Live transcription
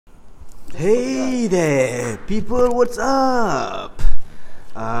Hey there, people, what's up?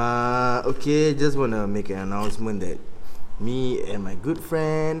 Okay, just wanna make an announcement that me and my good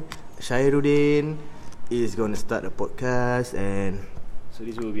friend Shairuddin is gonna start a podcast, and so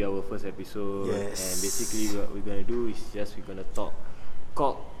this will be our first episode. Yes. And basically what we're gonna do is just we're gonna talk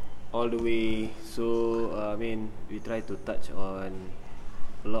all the way. So we try to touch on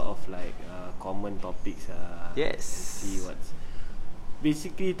a lot of common topics. Yes. And see what's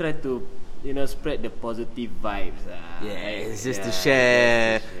basically try to spread the positive vibes. it's just to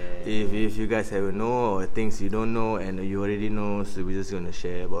share. If you guys haven't know or things you don't know and you already know, so we're just gonna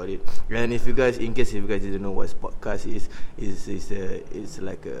share about it. And if you guys didn't know what podcast is, it's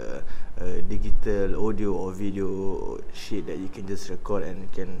like a digital audio or video shit that you can just record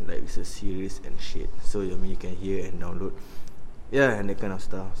and can it's a series and shit. So you can hear and download. Yeah, and that kind of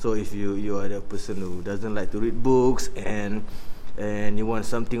stuff. So if you are the person who doesn't like to read books and you want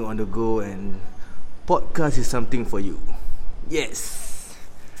something on the go, and podcast is something for you. Yes.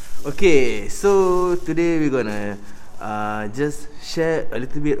 Okay, so today we're gonna just share a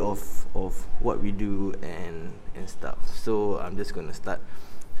little bit of what we do and stuff. So I'm just gonna start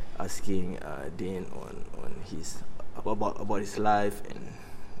asking Dane on his about his life and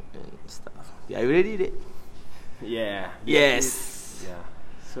stuff. Are you ready, Dane? Yeah. Yes. Yeah.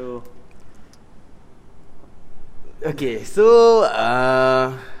 So okay,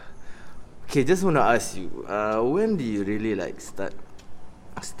 just wanna ask you, when do you really start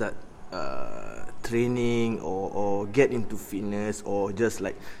training or get into fitness, or just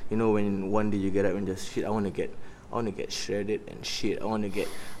when one day you get up and just shit, I wanna get shredded and shit, I wanna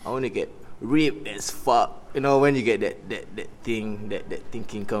get ripped as fuck. When you get that thing, that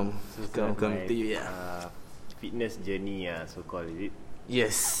thinking come to you, yeah. Fitness journey, so called, is it?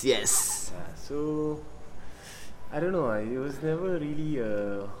 Yes. So I don't know. It was never really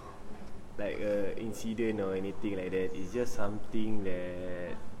a incident or anything like that. It's just something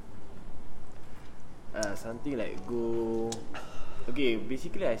that go. Okay,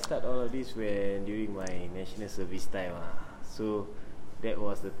 basically I start all of this when during my national service time. So that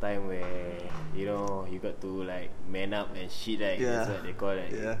was the time where you got to man up and shit, right? Yeah. That's what they call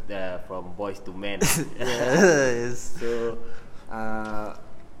it. Yeah. From boys to men. Yes. So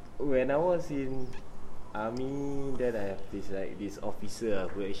when I was in army, then I have this officer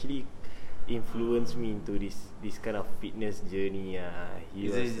who actually influenced me into this kind of fitness journey.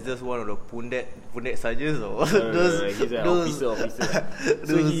 He's just one of the pundet sergeants, or no, he's an officer.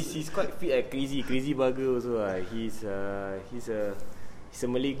 So he's quite fit, crazy bugger also. He's a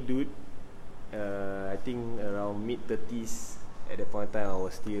Malay dude. I think around mid-30s. At that point in time I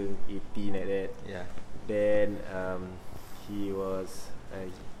was still 18 like that. Yeah. Then he was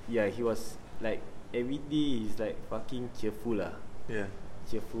every day he's fucking cheerful. Yeah.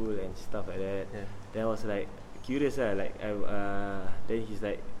 Cheerful and stuff like that. Yeah. Then I was curious then he's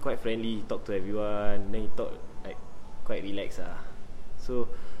quite friendly, he talk to everyone, then he talk quite relaxed. So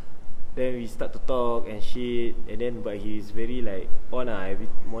then we start to talk and shit, and then but he's very on. Every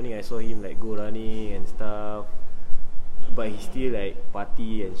morning I saw him go running and stuff, but he still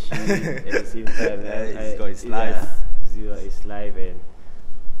party and shit at the same time. He's got his life. He's got his life and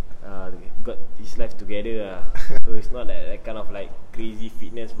got his life together. So it's not that kind of crazy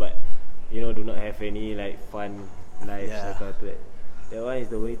fitness, but do not have any fun life. Yeah. That one is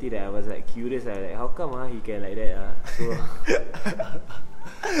the only thing that I was curious. How come he can like that? So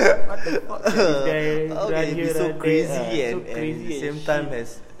what the fuck? This guy Okay, he's so crazy and at the same time shit.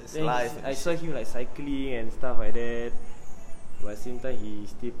 has Then life. I saw him cycling and stuff like that, but at the same time he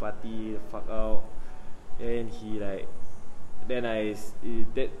still party the fuck out. And he then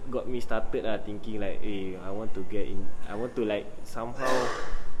that got me started thinking hey, I want to get in. I want to somehow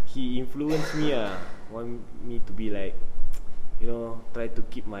he influenced me want me to be try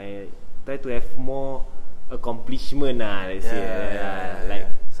to have more accomplishment let's say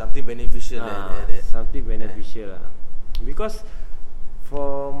something beneficial. something beneficial because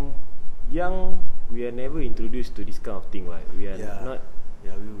from young we are never introduced to this kind of thing, right? We are not.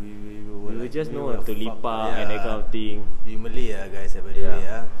 Yeah, we We just know to lipak and that kind of thing. We Malay guys, by the way,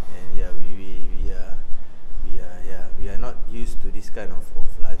 and we are not used to this kind of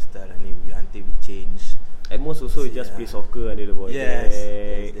lifestyle. I mean, until we change. At most also we just play soccer under the void deck.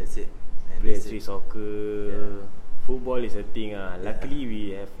 Yes, that's it. And Play that's street it. soccer. Yeah. Football is a thing. Luckily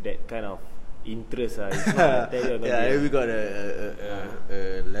we have that kind of interest. It's not I tell you, not We got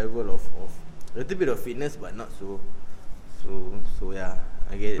a level of a little bit of fitness, but not so yeah.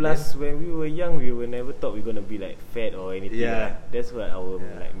 I get Plus when we were young we were never thought we gonna be fat or anything. Yeah. That's what our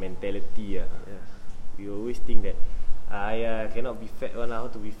mentality. Yeah. We always think that cannot be fat one lah. How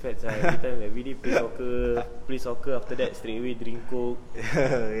to be fat? So every time every day play soccer. After that straight away drink Coke.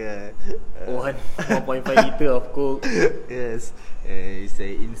 Yeah. 1.5 liter of Coke. Yes. It's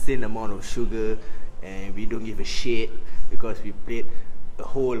an insane amount of sugar, and we don't give a shit because we played a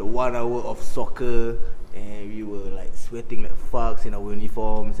whole 1 hour of soccer, and we were like sweating like fucks in our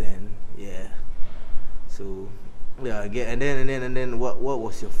uniforms, and yeah. So yeah, again, and then what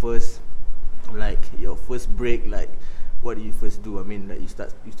was your first, like your first break? Like, what did you first do? I mean, like you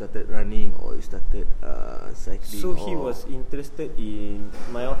started running, or you started cycling? So he was interested in,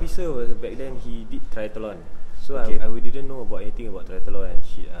 my officer was back then, he did triathlon. So Okay. I didn't know about anything about triathlon and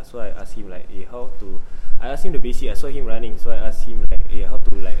shit. So I asked him like, I asked him the basic. I saw him running, so I asked him like, how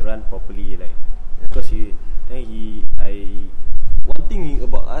to like run properly, like, because one thing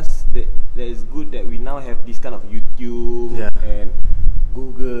about us that is good, that we now have this kind of YouTube and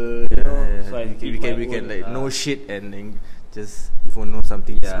Google, you know. So we can like know shit, and then just if you know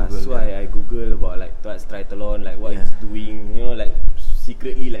something, just Google. So I Google about like what's triathlon, like what he's doing, you know, like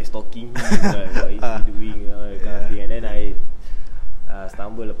secretly like stalking him, like what is he doing, you know, that kind of thing. And then I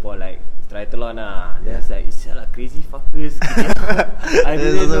stumble upon like triathlon Then I was like, it's like crazy fuckers. I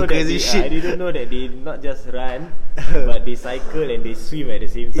didn't know that they not just run, but they cycle and they swim at the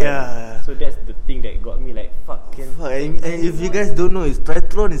same time. Yeah. So that's the thing that got me like, fuck. And if you guys don't know,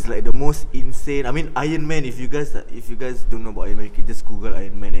 triathlon is like the most insane. I mean, Ironman. If you guys don't know about Ironman, you can just Google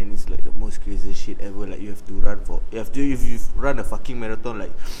Ironman, and it's like the most crazy shit ever. Like if you run a fucking marathon,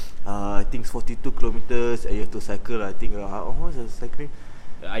 like I think it's 42 kilometers, and you have to cycle. I think what's the cycling?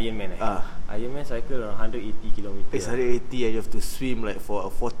 Ironman. Ironman cycle around 180 kilometers. It's 180, and you have to swim like for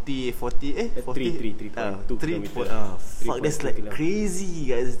 3.2 kilometers. Fuck, that's like crazy,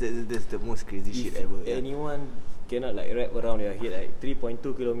 guys. That's the most crazy shit ever. Anyone cannot like wrap around their head, like 3.2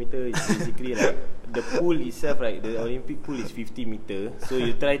 kilometers is basically like the pool itself, right? The Olympic pool is 50 meters. So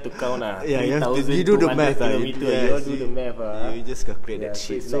you try to count 3,200 you do the math, kilometers. You all do the math. You just calculate that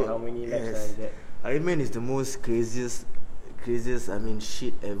shit. So like how many laps is that? Ironman is the most craziest I mean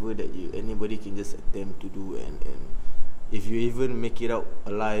shit ever that anybody can just attempt to do, and if you even make it out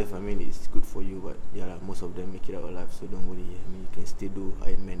alive, I mean it's good for you, but yeah, most of them make it out alive, so don't worry. I mean you can still do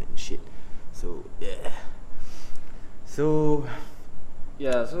Ironman and shit. So yeah. So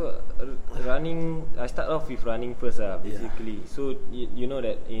running, I start off with running first basically. So you know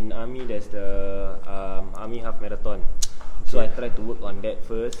that in army there's the army half marathon. So I try to work on that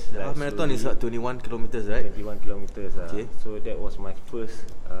first. The half marathon is 21 kilometers, right? 21 kilometers. Okay. So that was my first.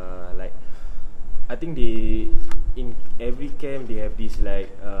 Like, I think in every camp they have this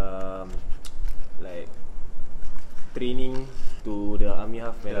like training to the army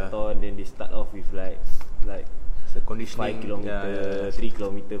half marathon. Then they start off with like so conditioning 5 kilometer, 3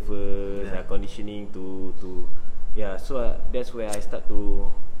 kilometer first. Conditioning to So that's where I start to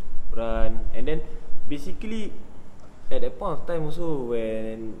run, and then basically, at that point of time also,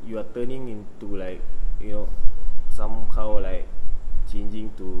 when you are turning into like, you know, somehow like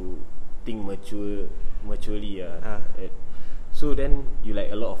changing to think maturely so then you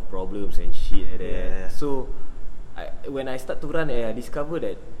like a lot of problems and shit like that. So when I start to run, I discover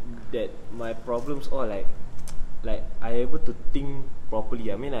that my problems all like I able to think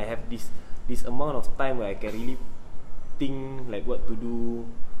properly. I mean, I have this amount of time where I can really think like what to do,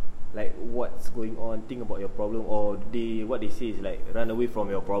 like what's going on, think about your problem, or what they say is like run away from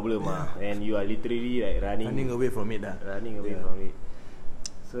your problem, and you are literally like running away from it, running away from it.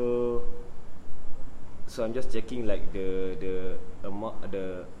 So I'm just checking like the amount,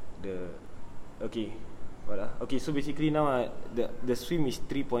 okay, okay. So basically now the swim is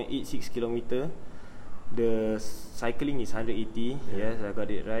 3.86 kilometer. The cycling is 180. Yes, I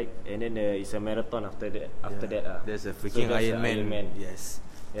got it right. And then it's a marathon after that. There's a freaking Ironman. Yes.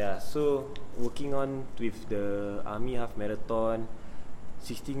 Yeah, so working on with the army half marathon,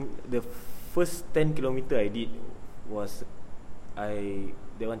 the first 10 kilometer I did was that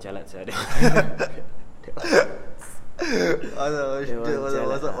one calat saya.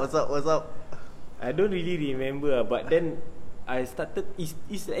 What's up? I don't really remember, but then I started. It's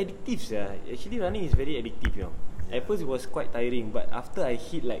addictive, Actually, running is very addictive, you know. At first it was quite tiring, but after I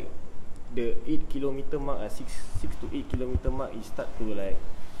hit like the 8 kilometer mark, 6 to 8 kilometer mark, it start to like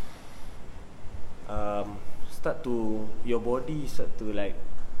your body start to like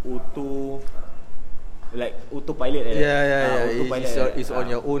autopilot. Autopilot. It's on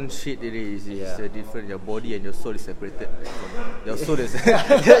your own shit. It is. It's different. Your body and your soul is separated. Your soul is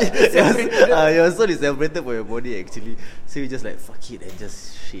your soul is separated from your body actually. So you just like fuck it and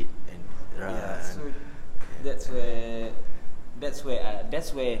just shit and run. So that's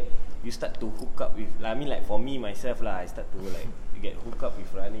where you start to hook up with, I mean like for me myself lah, I start to like get hooked up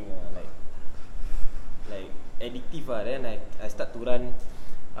with running like addictive then I start to run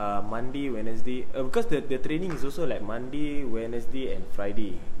Monday, Wednesday, because the training is also like Monday, Wednesday and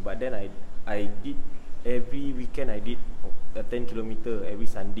Friday, but then I did every weekend, I did 10 kilometer every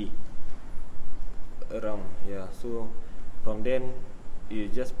Sunday around, so from then you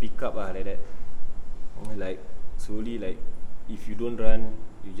just pick up like that, like slowly, like if you don't run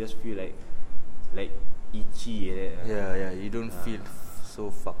you just feel like itchy like that. You don't feel so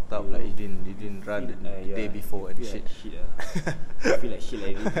fucked up like you didn't run the day before and shit. I feel like shit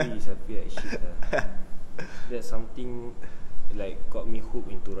like literally I feel like shit That's something like got me hooked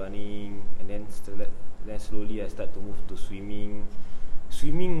into running, and then slowly I start to move to swimming.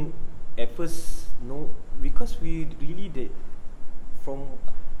 Swimming at first no, because we really did from,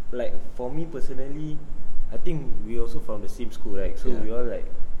 like for me personally, I think we also from the same school, right? So we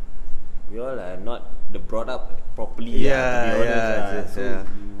all are not brought up properly. To be honest, so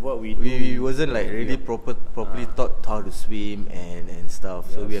what we do, we wasn't like really properly taught how to swim and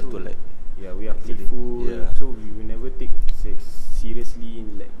stuff. So we have to like we are playful. So we will never take seriously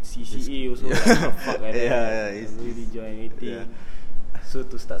like CCA also. Like fuck like that. Don't really join anything. So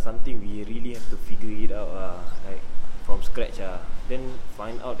to start something, we really have to figure it out like from scratch Then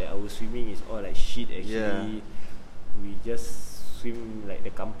find out that our swimming is all like shit actually. We just swim like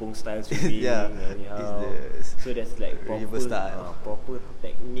the kampung style swimming anyhow. So that's like proper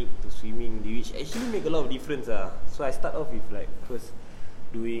technique to swimming, which actually make a lot of difference So I start off with like first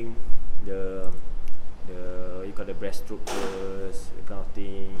doing the you call the breaststroke first, that kind of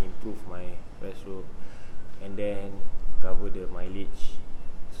thing, improve my breaststroke, and then cover the mileage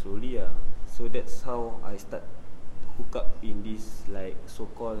slowly So that's how I start hook up in this like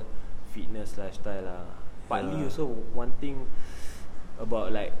so-called fitness lifestyle Partly also one thing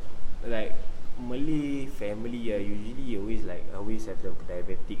about like Malay family usually always have the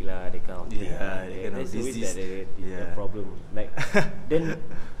diabetic that kind of thing. That's always the problem. Like then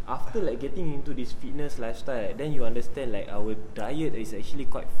after like getting into this fitness lifestyle, then you understand like our diet is actually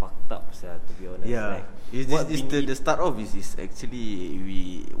quite fucked up, to be honest. The start off is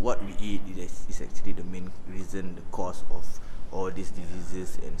actually what we eat is actually the main reason, the cause of all these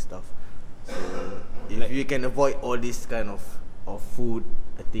diseases and stuff. So if we can avoid all this kind of food,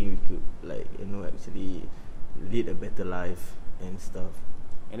 I think we could actually lead a better life and stuff.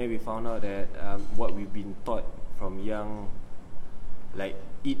 And then we found out that what we've been taught from young, like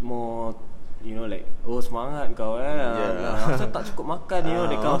eat more, like semangat kau asal tak cukup makan,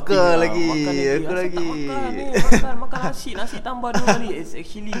 that kind of thing. Makan lagi. Makan nasi tambah 2 kali. It's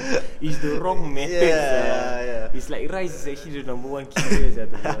actually the wrong method. It's like rice is actually the number one killer,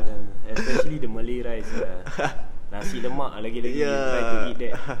 especially the Malay rice. Nasi lemak lagi try to eat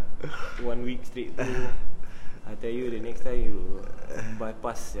that 1 week straight through. I tell you, the next time you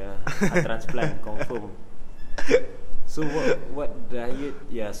bypass transplant confirm. So what diet?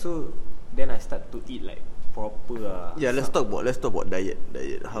 So then I start to eat like proper. Let's talk about diet.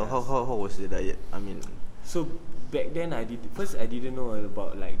 How was the diet? I mean, so back then I didn't know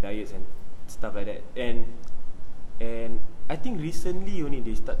about like diets and stuff like that, and I think recently only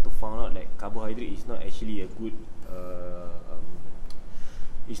they start to find out like carbohydrate is not actually a good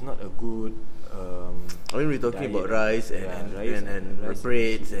it's not a good I mean, we're talking diet. About rice and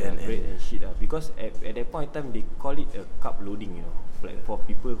breads and bread and shit because at that point in time they call it a carb loading, like for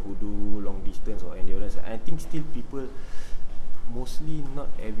people who do long distance or endurance. I think still people, mostly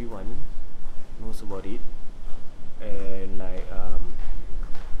not everyone knows about it, and like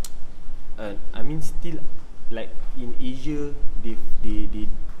I mean still like in Asia they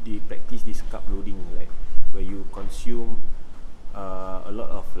practice this carb loading, like where you consume a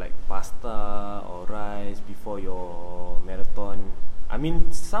lot of like pasta or rice before your marathon. I mean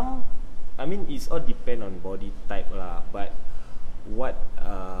it's all depend on body type but what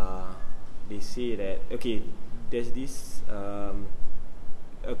they say that there's this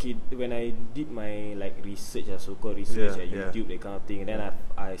when I did my like research, so-called research at YouTube, that kind of thing, and then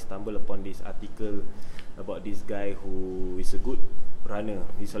I stumbled upon this article about this guy who is a good runner.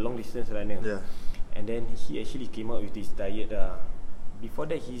 He's a long distance runner. And then he actually came out with this diet. Before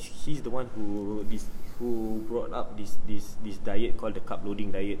that, he's the one who brought up this diet called the carb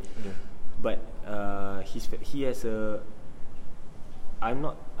loading diet. But he has a. I'm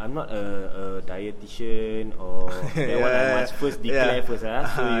not a dietitian or that one. I must first declare first.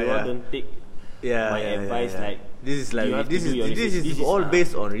 So you all don't take my advice like. This is all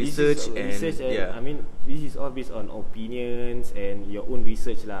based on research I mean, this is all based on opinions and your own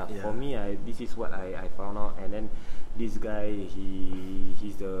research For me, this is what I found out, and then this guy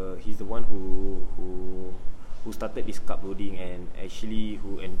he's the one who started this carb loading and actually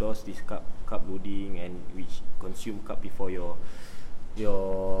who endorsed this carb loading and which consume carb before your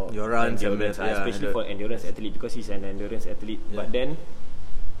runs, endurance, especially for endurance athlete, because he's an endurance athlete. Yeah. But then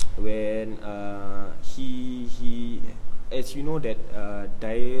when he as you know that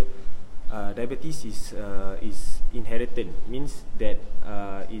diabetes is inherited, means that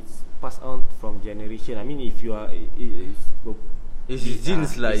it's passed on from generation. I mean, if you are It's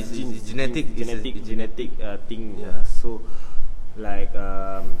genes lah. It's genetic thing. Yeah. So like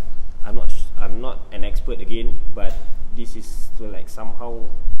I'm not an expert again, but this is like somehow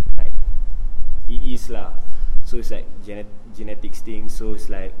like it is lah. So it's like genetics thing. So it's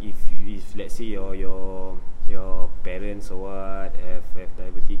like if let's say your parents or what have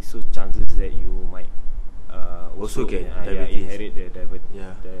diabetes, so chances that you might also get diabetes. Inherit the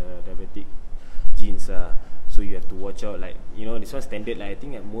diabetic genes. So you have to watch out. Like, you know, this one standard. Like, I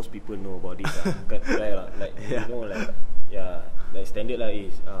think that most people know about this. Right, like Yeah. you know, like like standard lah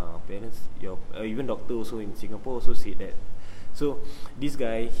is parents, your even doctor also in Singapore also said that. So this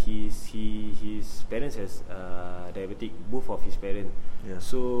guy, his parents has diabetic, both of his parents. Yeah.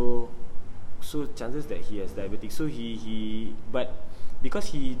 So chances that he has diabetic. So he but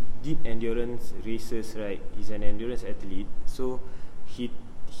because he did endurance races, right? He's an endurance athlete. So he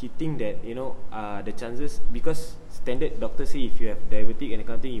think that, you know, the chances, because standard doctors say if you have diabetic and that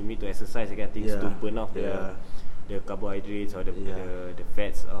kind of thing, you need to exercise that kind of things to burn off the carbohydrates or the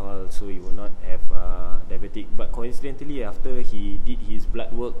fats all, so you will not have diabetic. But coincidentally, after he did his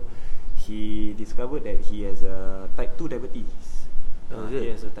blood work, he discovered that he has a type 2 diabetes. He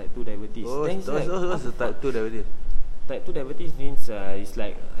has a type 2 diabetes. What's the type 2 diabetes? Type 2 diabetes means it's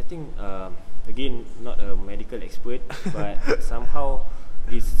like, I think again, not a medical expert, but somehow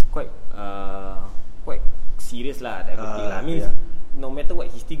it's quite serious lah, diabetic lah. I mean, no matter what,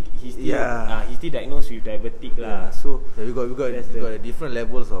 he's still diagnosed with diabetic lah. So we got different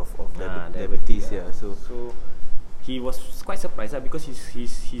levels of diabetes. Yeah. So he was quite surprised because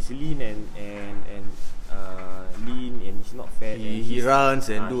he's lean and lean, and he's not fat. He runs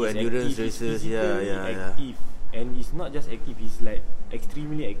and do he's endurance active, races. he's active. And he's not just active, he's like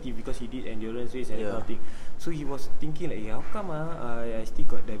extremely active because he did endurance race and that kind of thing. So he was thinking like, how come I still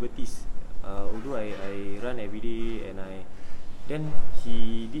got diabetes, although I run every day, and then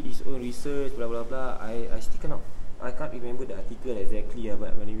he did his own research, blah blah blah. I still I can't remember the article exactly,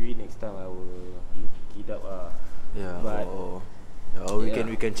 but when we read next time I will look it up. But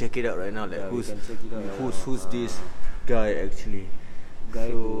we can check it out right now. Like who's this guy actually?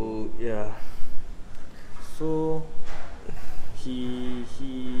 So he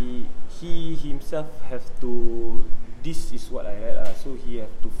himself have to. This is what I read. So he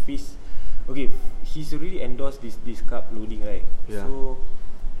have to face. Okay, he's already endorsed this carb loading, right? Yeah. So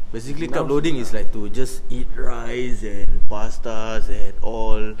basically, carb loading is like to just eat rice and pastas and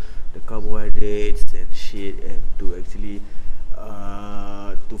all the carbohydrates and shit, and to actually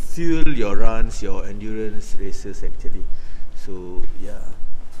to fuel your runs, your endurance races actually. So yeah,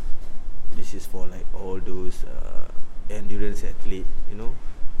 this is for like all those endurance athlete, you know.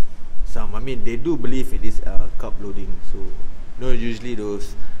 Some, I mean, they do believe in this carb loading. So, you know, usually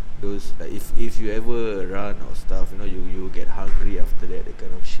those like if you ever run or stuff, you know, you get hungry after that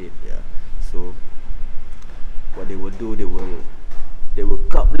kind of shit. Yeah. So what they will do, they will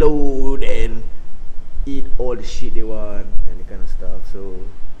carb load and eat all the shit they want and that kind of stuff. So,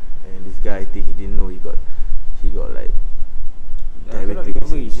 and this guy, I think he didn't know he got like diabetes. I cannot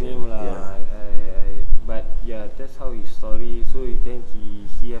remember his name lah. But yeah, that's how his story. So then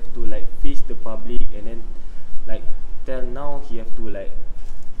he have to like face the public, and then like tell, now he have to like,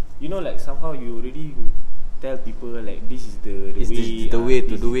 you know, like somehow you already tell people like this is the way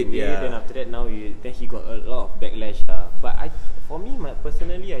to do it. Yeah. Then after that, then he got a lot of backlash. But for me,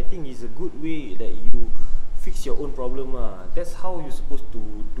 personally, I think it's a good way that you fix your own problem. That's how you're supposed to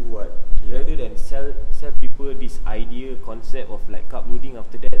do what. Rather than sell people this idea, concept of like carb loading.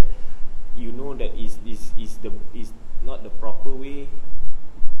 After that, you know that is not the proper way,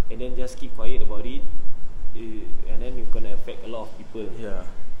 and then just keep quiet about it, and then you're gonna affect a lot of people.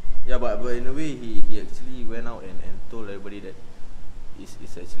 Yeah, but in a way he actually went out and told everybody that it's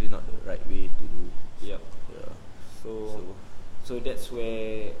actually not the right way to do. Yeah. So that's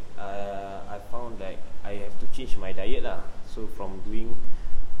where I found like I have to change my diet lah. So from doing,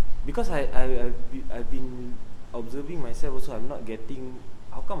 because I've been observing myself also, I'm not getting.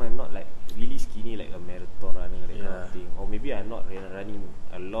 How come I'm not like really skinny like a marathon runner, that kind of thing? Or maybe I'm not running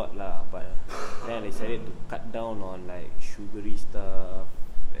a lot lah. But then I decided to cut down on like sugary stuff,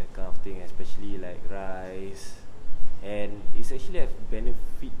 that kind of thing, especially like rice, and it's actually have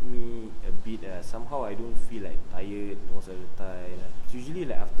benefit me a bit. Somehow I don't feel like tired most of the time. Usually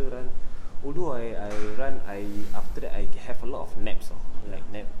like after run, although I run, after that I have a lot of naps, like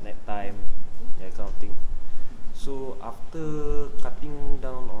nap time, that kind of thing. So after cutting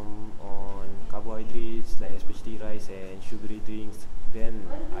down on carbohydrates, like especially rice and sugary drinks, then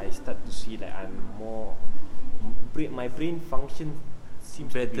I start to see like I'm more my brain function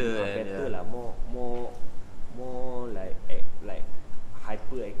seems Better, to be better yeah. lah, more like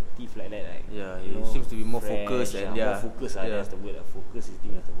hyperactive like that, like Yeah, you it seems to be more fresh, focused and yeah, more focus. yeah. That's the word. Focus is the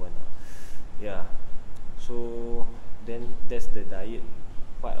one. Yeah. So then that's the diet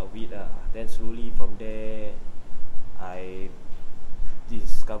part of it. Then slowly from there, I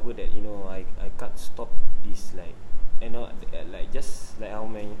discovered that I can't stop this, like like just like how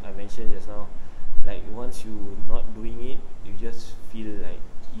I mentioned just now, like once you not doing it, you just feel like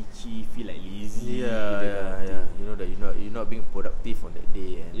itchy, feel like lazy. that kind of thing. You know that you're not being productive on that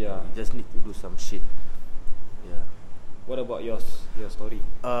day, and Yeah. you just need to do some shit. Yeah. What about your story?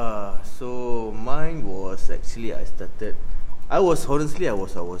 So mine was actually I was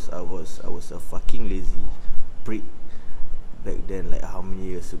a fucking lazy prick back then, like how many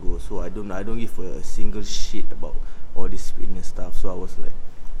years ago. So I don't give a single shit about all this fitness stuff. So I was like,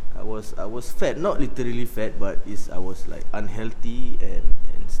 I was fat, not literally fat, but I was like unhealthy and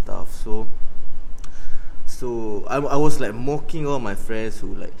stuff. So I was like mocking all my friends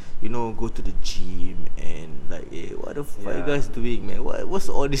who like go to the gym and like, hey, what the fuck you guys doing, man? What's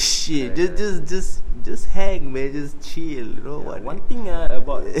all this shit? Just hang, man. Just chill. What? One thing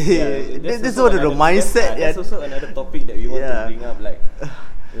about That's sort of the mindset. That's also another topic that we want to bring up. Like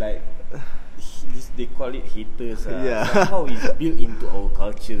they call it haters. Yeah. Somehow it's built into our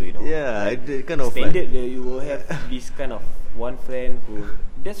culture. Yeah, like, the kind of standard that you will have this kind of one friend who.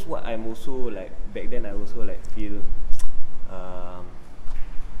 That's what I'm also like. Back then I also like feel.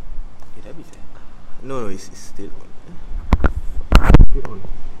 Habis No, it's still on.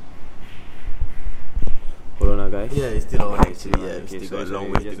 Hold on, guys. Yeah, it's still on actually. Yeah, Okay, we still got a long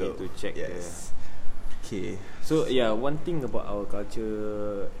we way to just go. need to check. Yes. Okay. So yeah, one thing about our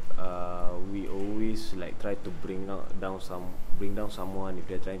culture, we always like try to bring down someone if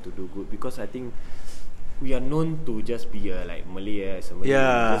they're trying to do good, because I think we are known to just be like Malay as a Malay.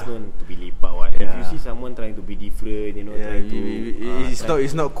 Yeah. Just known to be lepak. What? Yeah. If you see someone trying to be different, trying to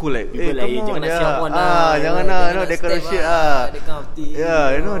it's not cool. Like, people hey, like, come on, jangan nak siap on jangan nak that kind of shit. that kind of thing.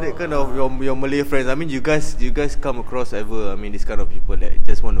 Yeah, that kind of your Malay friends. I mean, you guys come across ever? I mean, this kind of people that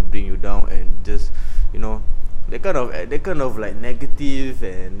just want to bring you down and just that kind of like negative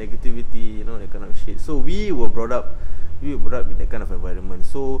and negativity, that kind of shit. So we were brought up in that kind of environment.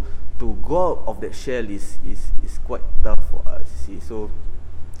 So to go out of that shell is quite tough for us. You see, so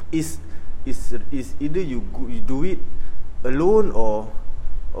is either you do it alone or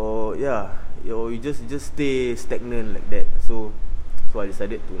you just stay stagnant like that. So I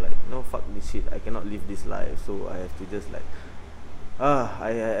decided to like, no, fuck this shit. I cannot live this life. So I have to just like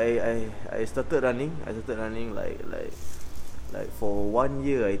I started running. Like for 1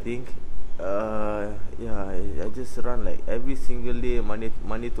 year, I think. I just run like every single day,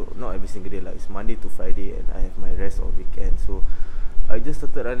 Monday to not every single day, like it's Monday to Friday, and I have my rest on weekend. So I just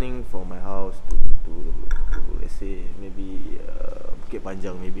started running from my house to let's say maybe Bukit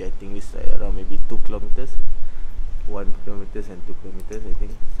Panjang. Maybe I think it's like around maybe 2 kilometers, 1 kilometers and 2 kilometers, I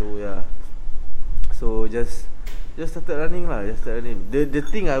think. So yeah, so just started running lah. The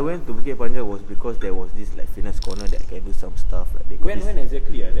thing I went to Bukit Panjang was because there was this like fitness corner that I can do some stuff like. When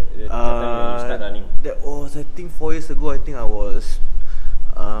exactly that time you start running? That was I think 4 years ago. I think I was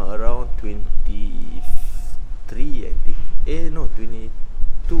around 23, I think.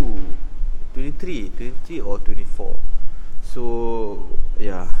 23 or 24. So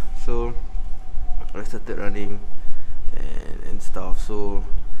yeah, so I started running and stuff. So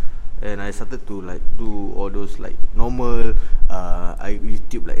and I started to like do all those like normal I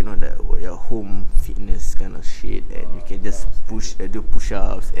YouTube like that your home fitness kind of shit, and you can just do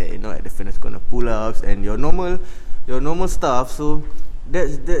push-ups and at the fitness corner pull-ups and your normal stuff. So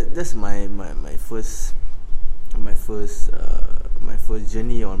that's my first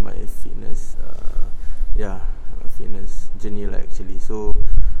journey on my fitness my fitness journey like actually. So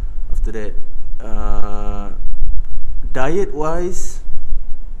after that diet wise,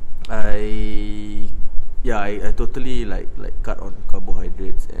 I totally like cut on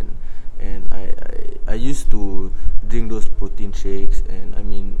carbohydrates, and I used to drink those protein shakes, and I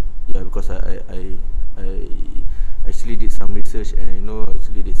mean because I actually did some research, and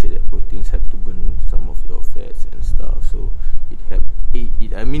actually they say that proteins help to burn some of your fats and stuff. So it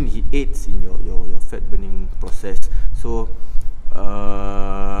aids in your fat burning process.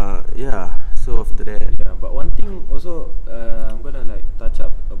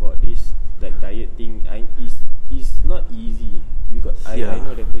 Yeah. I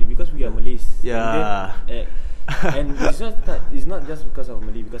know definitely because we are Malays. Yeah. And it's not just because of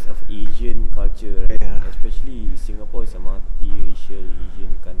Malay, because of Asian culture, right? Yeah. Especially Singapore is a multi-racial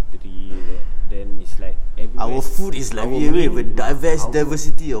Asian country. Then it's like everywhere. Our food is like Our we have a main- diverse our-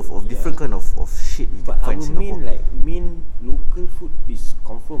 diversity of different kind of shit we But can find our in Singapore. main local food is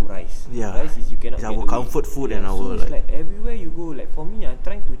confirm rice. Yeah. Rice is you cannot It's get our away. comfort food Yeah, and so our, it's like- like everywhere you go. Like for me, I'm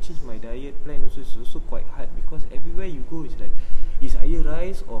trying to change my diet plan. Also, it's also quite hard because everywhere you go, it's like it's either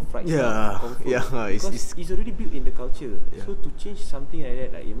rice or fried Yeah, stuff. Confirm. yeah, Because it's already built in the culture. Yeah. So to change something like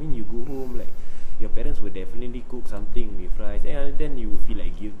that, like I mean, you go home like. Your parents will definitely cook something with rice, and then you will feel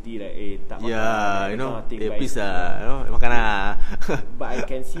like guilty, like tak makan, Yeah, you that know, kind of thing. But please it's- you know, makan lah. But I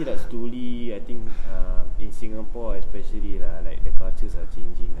can see that slowly. I think in Singapore, especially like the cultures are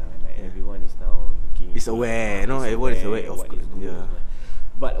changing. Like everyone is now looking. Is aware, no? Everyone is aware of what is good. yeah.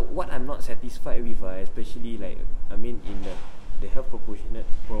 But what I'm not satisfied with, especially like I mean in the health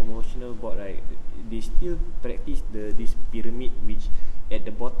promotional board, right? They still practice this pyramid, which at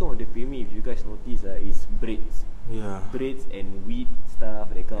the bottom of the pyramid, if you guys notice, is breads. Yeah. Breads and wheat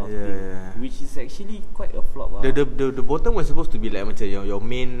stuff, that kind of Yeah, thing, yeah. which is actually quite a flop. The bottom was supposed to be like macam your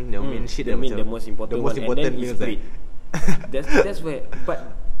main shit the main, macam the most important the most one, important and then meals it's like that's where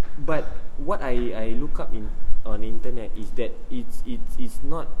but what I look up on internet is that it's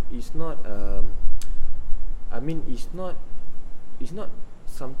not I mean it's not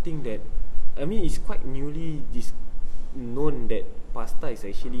something that I mean it's quite newly known that pasta is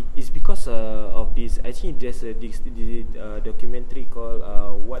actually is because of this. Actually there's this documentary called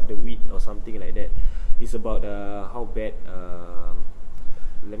What the Wheat or something like that. It's about how bad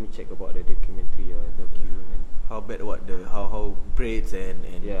let me check about the documentary how bad what the how breads and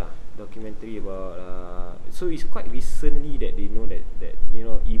yeah, documentary about so it's quite recently that they know that you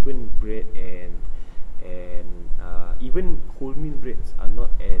know even bread and even wholemeal breads are not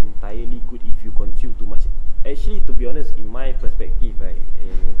entirely good if you consume too much. Actually, to be honest, in my perspective, right,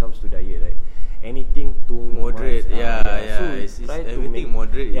 when it comes to diet, right, anything too moderate, much, so it's try to everything make,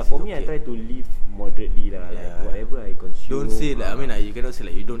 moderate. Yeah, is for me, okay. I try to live moderately lah. Yeah. Like whatever I consume. Don't say like I mean you cannot say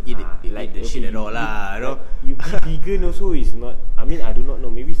like you don't eat like the shit at all lah. You know. You be vegan also is not. I mean, I do not know.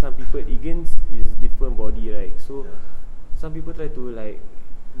 Maybe some people vegans is different body, right? So some people try to like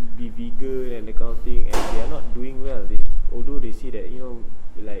be vegan and that kind of thing, and they are not doing well. Although they say that you know,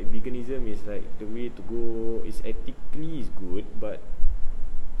 like veganism is like the way to go. It's ethically is good, but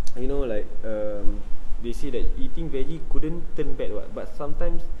you know, like they say that eating veggie couldn't turn bad, what? But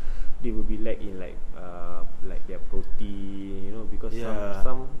sometimes they will be lack in like their protein, you know, because Yeah.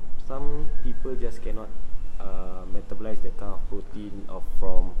 some people just cannot metabolize that kind of protein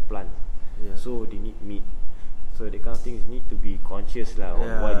from plant. Yeah. So they need meat. So that kind of things need to be conscious lah on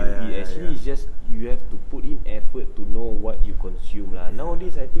Yeah, what you yeah, eat. Actually, yeah. it's just you have to put in effort to know what you consume lah.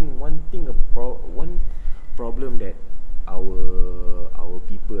 Nowadays, I think one problem that our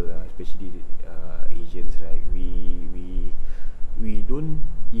people, especially Asians, right, we don't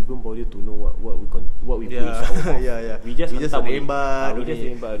even bother to know what we put Yeah, inside our mouth. yeah. We just hantam only. rembat We just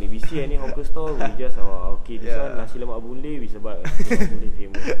only. rembat only. We see any hawker store, we just okay, this Yeah. one nasi lemak Boon Lay, we sebab nasi lemak Boon Lay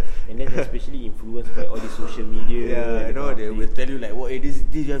famous. And then especially influenced by all the social media. Yeah, and you know that kind they of will thing. tell you like, "What this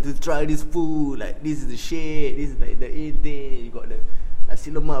you have to try this food. Like this is the shit. This is like the in thing. You got the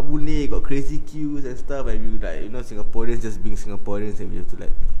nasi lemak Boon Lay, got crazy queues and stuff." And you like, you know, Singaporeans just being Singaporeans, and we have to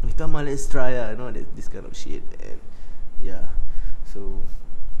like, come on, let's try. You know, this kind of shit. And yeah, so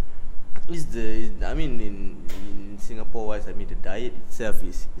I mean in Singapore wise, I mean the diet itself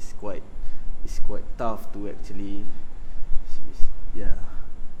is quite tough to actually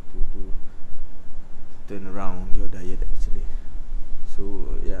to turn around your diet actually.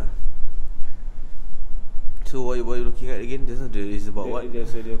 So yeah. So what you looking at again? Just is about what?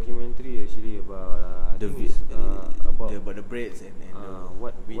 There's a documentary actually about I The think it's, about the breads and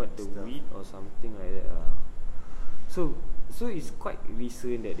what the the wheat or something like that. So it's quite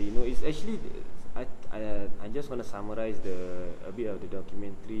recent that they know. It's actually I just want to summarize a bit of the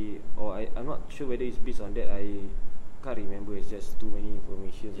documentary, or I'm not sure whether it's based on that. I can't remember. It's just too many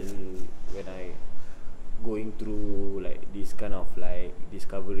information when I going through like this kind of like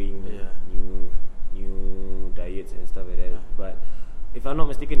discovering new diets and stuff like that. But if I'm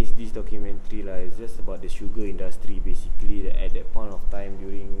not mistaken, it's this documentary lah. It's just about the sugar industry basically. That at that point of time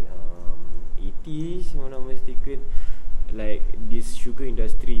during 80s, if I'm not mistaken, like this sugar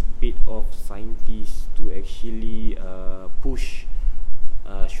industry paid off scientists to actually push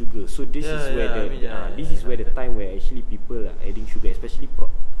sugar. So this is where the time where actually people are adding sugar, especially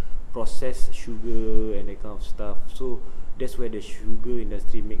processed sugar and that kind of stuff. So that's where the sugar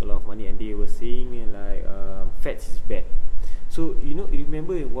industry make a lot of money, and they were saying like fats is bad. So you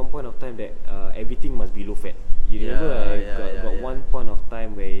remember one point of time that everything must be low fat. You remember got one point of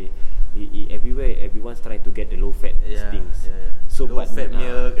time where everywhere everyone's trying to get the low fat things. So low fat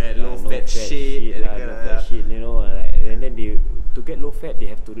milk and low fat shit, low fat shit, and then they to get low fat they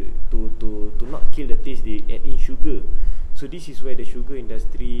have to not kill the taste, they add in sugar. So this is where the sugar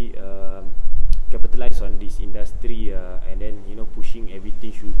industry capitalize on this industry, and then pushing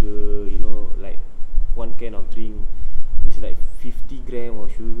everything sugar. Like one can of drink is like 50 gram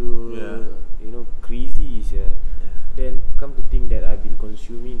of sugar. Crazy is Then come to think that I've been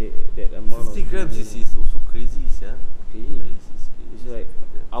consuming that amount 50 of grams sugar. is also crazy, yeah. Crazy. It's like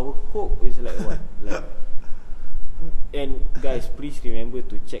our Coke is like what? Like, and guys, please remember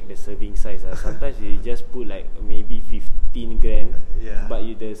to check the serving size. Sometimes they just put like maybe 15 gram, but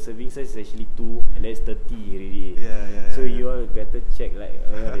the serving size is actually 2, and that's 30 already. So you all better check like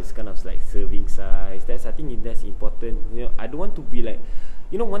this kind of like serving size. I think that's important. I don't want to be like,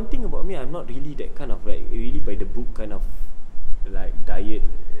 one thing about me, I'm not really that kind of like really by the book kind of like diet.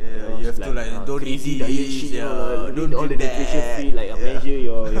 You have to like don't crazy eat diet shit. don't all the drink nutrition that. feed, like measure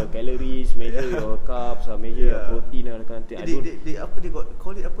your calories, measure your carbs, measure your protein, and kind of thing. They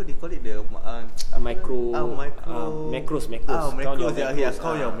call it the macros.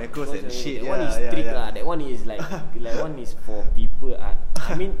 Count your macros and shit. That one is strict lah. That one is like one is for people.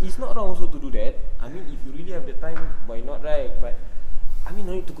 I mean, it's not wrong also to do that. I mean, if you really have the time, why not, right? But I mean,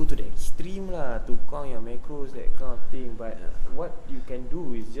 no need to go to the extreme lah, to count your macros, that kind of thing. But what you can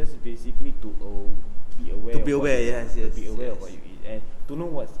do is just basically to be aware. To be aware, be aware of what you eat and to know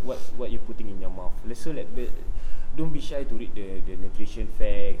what you're putting in your mouth. Don't be shy to read the nutrition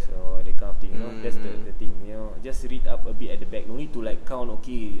facts or that kind of thing. That's the thing. Just read up a bit at the back. No need to like count.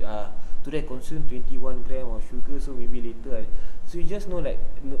 Okay, today I consume 21 gram of sugar, so maybe later. So you just know like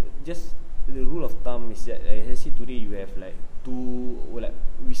just the rule of thumb is that let's say today you have like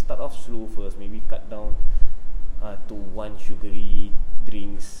we start off slow first, maybe cut down to 1 sugary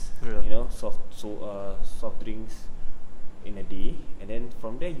drinks, soft drinks in a day, and then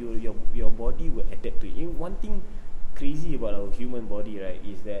from there your body will adapt to it. One thing crazy about our human body, right,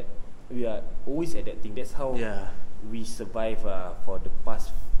 is that we are always adapting. That's how we survive for the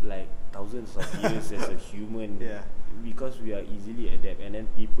past like thousands of years as a human, because we are easily adapt. And then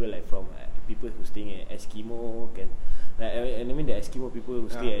people like from people who staying at Eskimo can I mean the Eskimo people who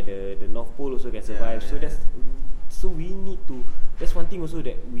stay at the North Pole also can survive. So we need to. That's one thing also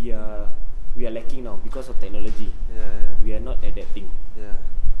that we are lacking now because of technology. We are not adapting.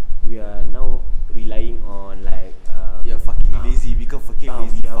 We are now relying on like you're fucking lazy. Become fucking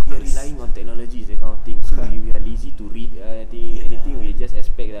lazy. We are relying on technologies, that kind of thing. So we are lazy to read anything. We just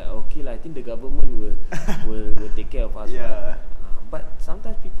expect that okay lah, I think the government will take care of us. But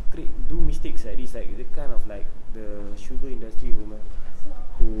sometimes people do mistakes like this, like the kind of like the sugar industry who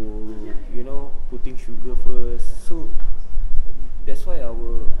putting sugar first. So that's why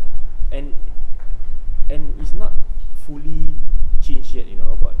and it's not fully changed yet,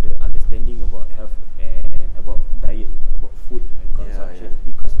 about the understanding about health and about diet, about food and consumption,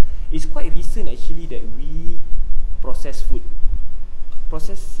 because it's quite recent actually that we process food.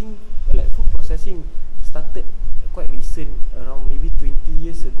 Food processing started quite recent, around maybe 20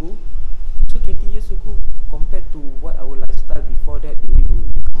 years ago. So 20 years ago compared to what our lifestyle before that during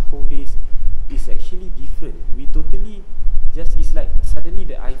the kampung days is actually different. We totally just, it's like suddenly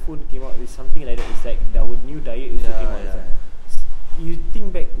the iPhone came out with something like that. It's like our new diet also came out. You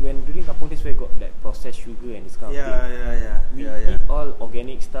think back when during kampung days we got like processed sugar and this kind of thing. We eat all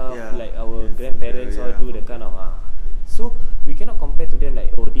organic stuff, like our grandparents all do the kind of So we cannot compare to them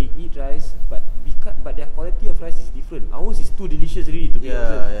like, they eat rice, but their quality of rice is different. Ours is too delicious really to be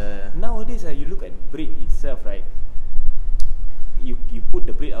honest. Nowadays you look at bread itself, right? You put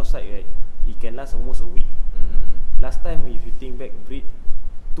the bread outside, right? It can last almost a week. Last time if you think back, bread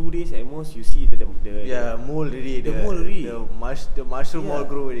 2 days at most, you see the mold already. The mold already. The mushroom all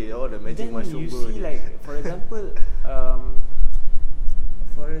grow already. The magic then mushroom you grow see already. like for example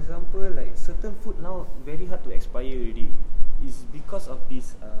like certain food now very hard to expire already. It's because of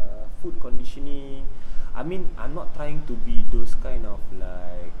this food conditioning. I mean, I'm not trying to be those kind of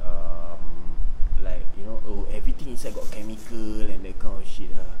like everything inside got chemical and that kind of shit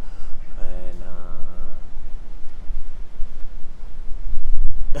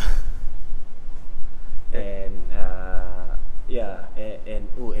and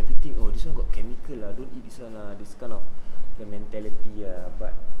everything this one got chemical don't eat this one this kind of the mentality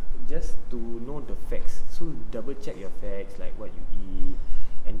but just to know the facts. So double check your facts, like what you eat,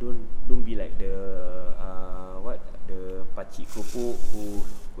 and don't be like the pakcik keropok who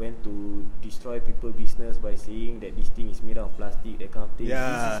went to destroy people business by saying that this thing is made out of plastic, that kind of thing.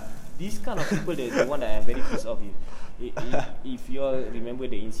 Yeah. This kind of people, the one that I'm very pissed off with. If you all remember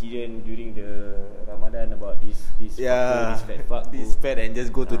the incident during the Ramadan about this fat fuck, this fat and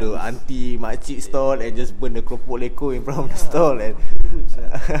just go to the auntie makcik stall and just burn the keropok leko in front of the stall and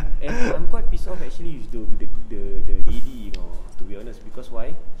and I'm quite pissed off actually with the lady, you know, to be honest, because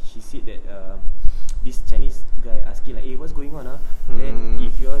why? She said that this Chinese guy asking like, hey, what's going on? Then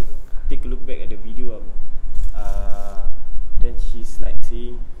if you all take a look back at the video, then she's like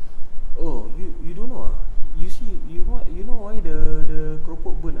saying, oh, you don't know you see, you know why the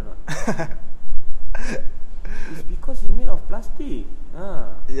keropok burn or not? It's because it's made of plastic.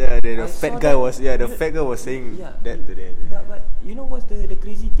 Yeah, the fat guy was saying that to them. But you know what's the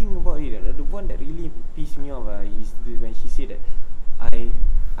crazy thing about it? The one that really pissed me off is when she said that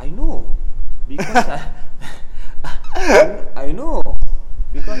I know because I know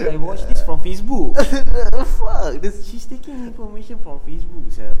because I watched this from Facebook. Fuck, she's taking information from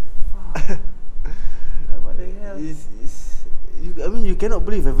Facebook. So fuck. What the hell? I mean, you cannot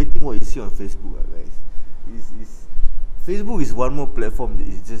believe everything what you see on Facebook, guys. Facebook is one more platform that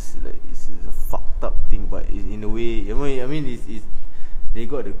is just like it's a fucked up thing, but in a way, I mean, it's they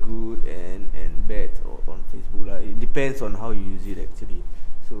got the good and bad on Facebook lah. It depends on how you use it actually.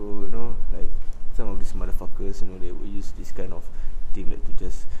 So you know, like some of these motherfuckers, you know, they will use this kind of thing like to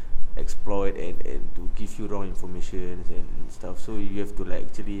just exploit and to give you wrong information and stuff. So you have to like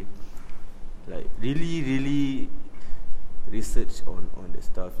actually like really research on the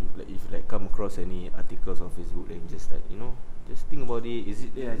stuff. If you come across any articles on Facebook, then just like, you know, just think about it. Is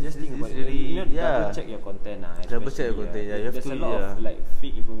it just think about really, it. Double check your content. Double check your content. Yeah, you have there's to. a lot of like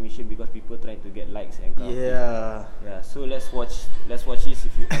fake information because people trying to get likes and kind of thing. Yeah. So let's watch this.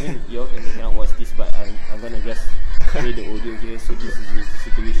 If you, I mean, you all cannot watch this, but I'm gonna just play the audio here. So this is the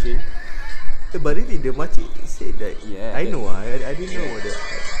situation. But really, the makcik said that. Yeah. I know. I didn't know that.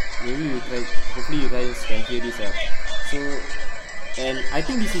 Maybe you try. Hopefully, you guys can hear this. So, and I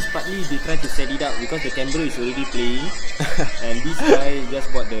think this is partly they try to set it up because the camera is already playing, and this guy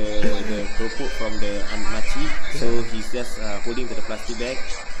just bought the keropok from the makcik, so he's just holding to the plastic bag,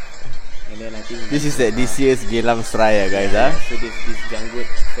 and then I think this is this year's Geylang Seraya, guys. So this janggut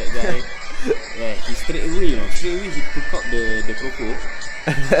fat guy, he straight away he took out the keropok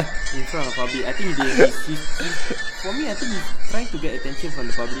in front of public. I think for me, I think he's trying to get attention from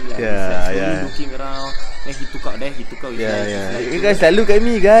the public. Like, he's looking around. Then he took out his light. You guys, like, look at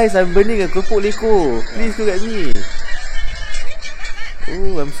me, guys. I'm burning a keropok leko. Please look at me.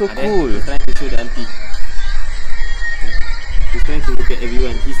 Oh, I'm so cool. He's trying to show the auntie. He's trying to look at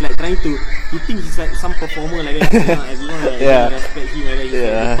everyone. He's like trying to. He thinks he's like some performer like that. Everyone like respect him like that. He's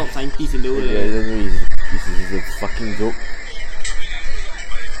like the top scientist in the world. This is a fucking joke.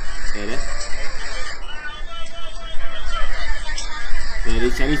 The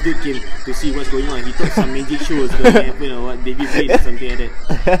Chinese dude came to see what's going on. He thought some magic show was going to happen or what, David Blade or something like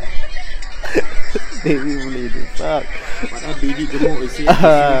that. David Blade, fuck. Padahal David Gemuk is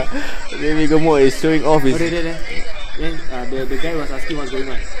saying David Gemuk is showing off his... Then the guy was asking what's going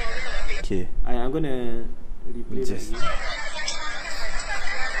on. Okay, I'm gonna replay that again.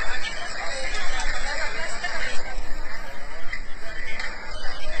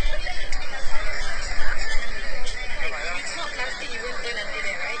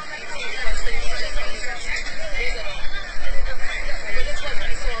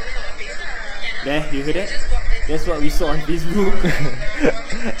 There, you heard that? That's what we saw on Facebook.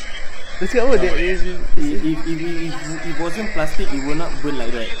 Let's go. If it wasn't plastic, it would not burn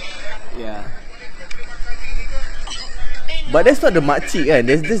like that. Yeah. But that's not the makcik kan.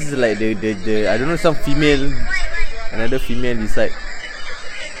 This is like the I don't know, some female, another female beside.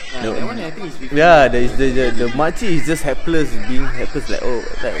 That one I think is with the makcik is just helpless, being helpless like, oh,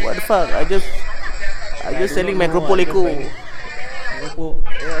 like what the fuck? I just selling my keropok leko. Keropok.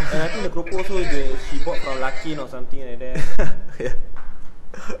 And I think the keropok also she bought from Lakin or something like that.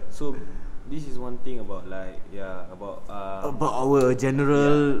 So this is one thing about about our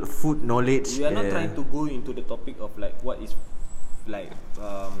general food knowledge. We are not trying to go into the topic of like what is like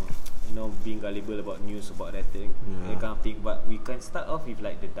being gullible about news about that thing, that kind of thing. But we can start off with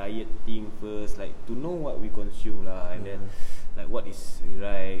like the diet thing first, like to know what we consume lah, and then like what is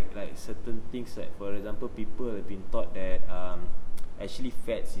right, like certain things, like for example, people have been taught that actually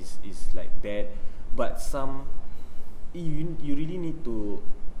fats is like bad, but some you really need to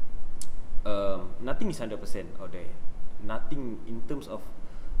nothing is 100% out there. Nothing in terms of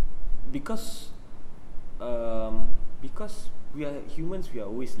because we are humans, we are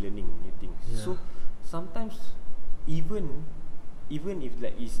always learning new things. So sometimes even even if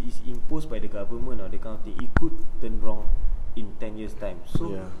like is imposed by the government or that kind of thing, it could turn wrong in 10 years time.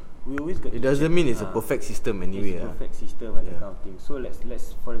 So we always got. It doesn't mean it's a perfect system anyway. It's a perfect system and that kind of thing. So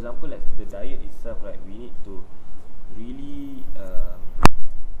let's for example, like the diet itself, right? We need to really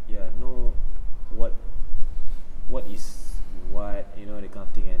know what is what, you know, that kind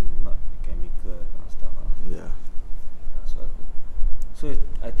of thing, and not chemical and stuff. Yeah. So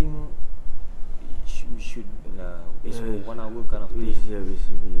I think we should it's 1 hour kind of thing. We should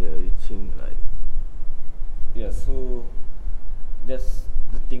be reaching like. Yeah, so that's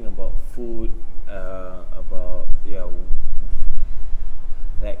the thing about food. About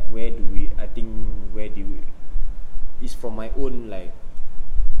like where do we? It's from my own, like,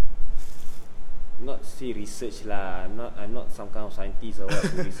 not say research lah. I'm not some kind of scientist or what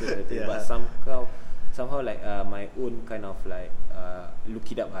to research the thing, but somehow like my own kind of like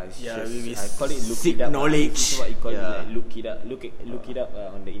look it up. I call it look it up. Knowledge. This is what you call it, like look it up. Look it up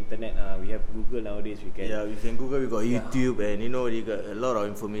on the internet. We have Google nowadays. We can Google. We got YouTube, and you know they got a lot of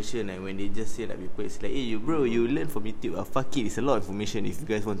information. And when they just say like people, it's like, hey, you learn from YouTube. Fuck it, it's a lot of information. If you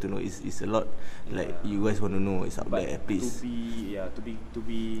guys want to know, it's a lot. Like you guys want to know, it's out there. Please.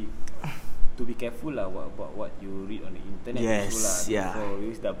 To be careful lah about what you read on the internet. Yes, also lah. So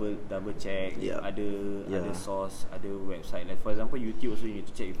always double check. Other source, other website. Like for example, YouTube also, you need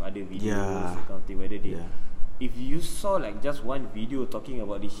to check if other videos, that kind of thing, whether they. If you saw like just one video talking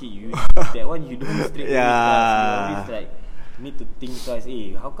about this shit, that one you don't straight away trust. You always like need to think twice.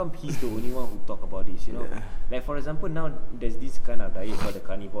 Hey, how come he's the only one who talk about this? You know, like for example, now there's this kind of diet called the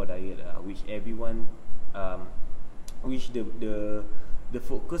carnivore diet, which everyone, which the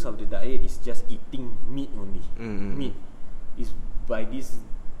focus of the diet is just eating meat only. Meat is by this.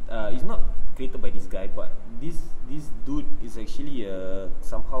 It's not created by this guy, but this dude is actually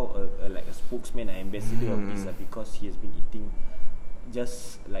somehow like a spokesman, an ambassador of this, because he has been eating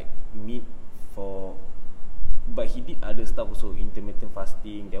just like meat for. But he did other stuff also, intermittent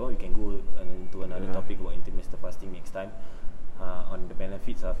fasting. That one we can go into another topic about intermittent fasting next time. On the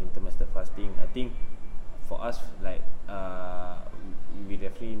benefits of intermittent fasting, I think for us, like we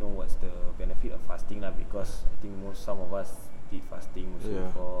definitely know what's the benefit of fasting lah, because I think some of us did fasting also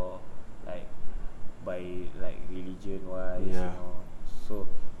for like by like religion wise, you know. So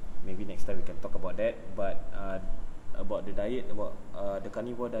maybe next time we can talk about that. But about the diet, about the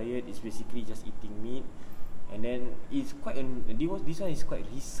carnivore diet, is basically just eating meat, and then it's quite this one is quite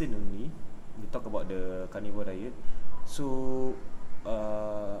recent only. We talk about the carnivore diet, so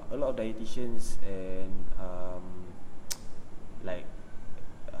a lot of dietitians and like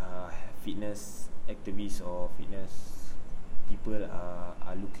fitness activists or fitness people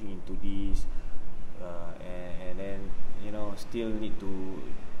are looking into this, and then, you know, still need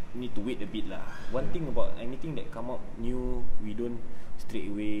to wait a bit lah. One thing about anything that come up new, we don't straight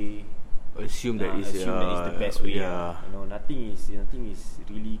away assume that it's the best way. You know, nothing is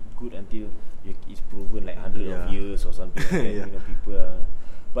really good until it's proven like hundreds of years or something like that. You know, people.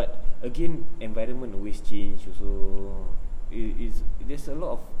 But again, environment always change. Also, there's a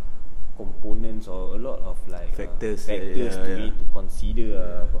lot of components or a lot of like factors to need to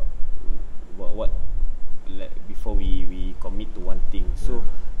consider about what, like, before we commit to one thing. So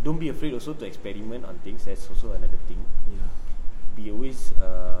don't be afraid also to experiment on things. That's also another thing. Be always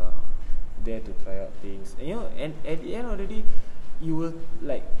there to try out things, and you know, and at the end of the day, you will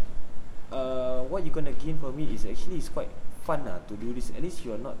like what you're gonna gain from it is actually it's quite fun to do this. At least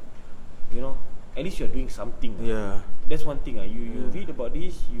you're not, you know, at least you're doing something. That's one thing. You read about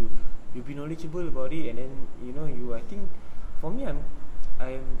this, you be knowledgeable about it, and then, you know, I think for me, I'm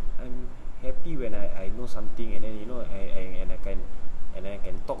happy when I know something, and then, you know, I can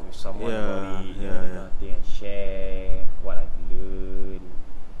talk with someone about it, and share what I've learned.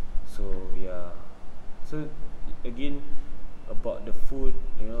 So so again, about the food,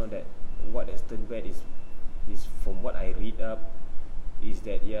 you know, that what has turned bad is from what I read up, is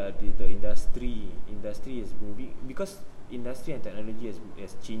that the industry is moving, because industry and technology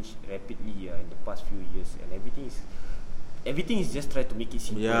has changed rapidly in the past few years, and everything is just try to make it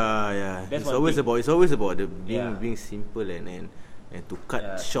simple. That's it's always about the being simple and to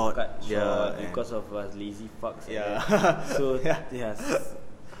cut short. Because of us lazy fucks. So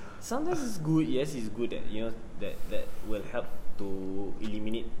sometimes it's good. Yes, it's good that, you know, that will help to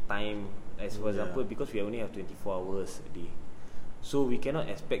eliminate time. As for example, because we only have 24 hours a day, so we cannot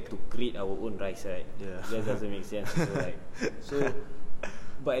expect to create our own rice, right? That doesn't make sense. So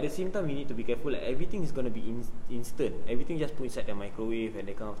but at the same time, we need to be careful. Like, everything is gonna be instant. Everything just put inside the microwave and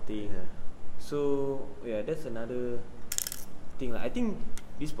that kind of thing. So that's another thing. I think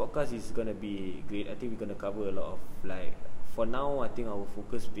this podcast is gonna be great. I think we're gonna cover a lot of like for now, I think our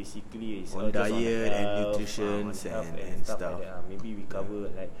focus basically is On just diet on and health, nutrition on health and stuff stuff. like that. Maybe we cover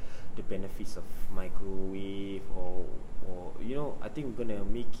like the benefits of microwave or I think we're gonna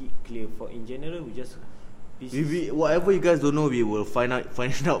make it clear. For in general, we just Whatever you guys don't know, we will find out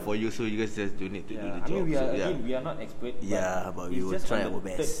for you. So you guys just don't need to do the I job. mean, So, we are not expert. But we it's will just try on the our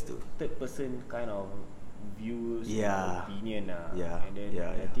best to. third person kind of views, Yeah. opinion, Yeah. and then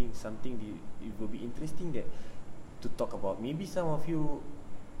I think something it will be interesting that to talk about. Maybe some of you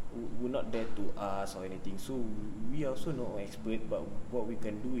would not dare to ask or anything. So we also not expert, but what we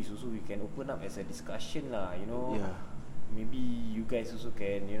can do is also we can open up as a discussion lah. Yeah. Maybe you guys also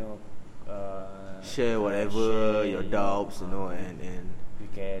can Share whatever your doubts, and we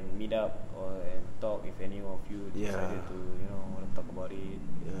can meet up and talk if any of you decided to want to talk about it.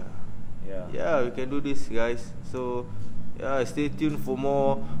 Yeah, we can do this, guys. So stay tuned for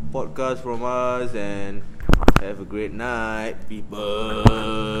more podcasts from us, and have a great night, people.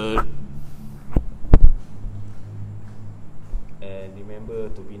 And remember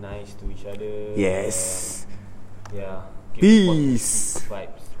to be nice to each other. Yes. Keep Peace. positive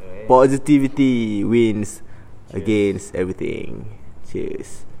vibes. Right? Positivity wins Cheers. against everything.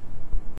 Cheers.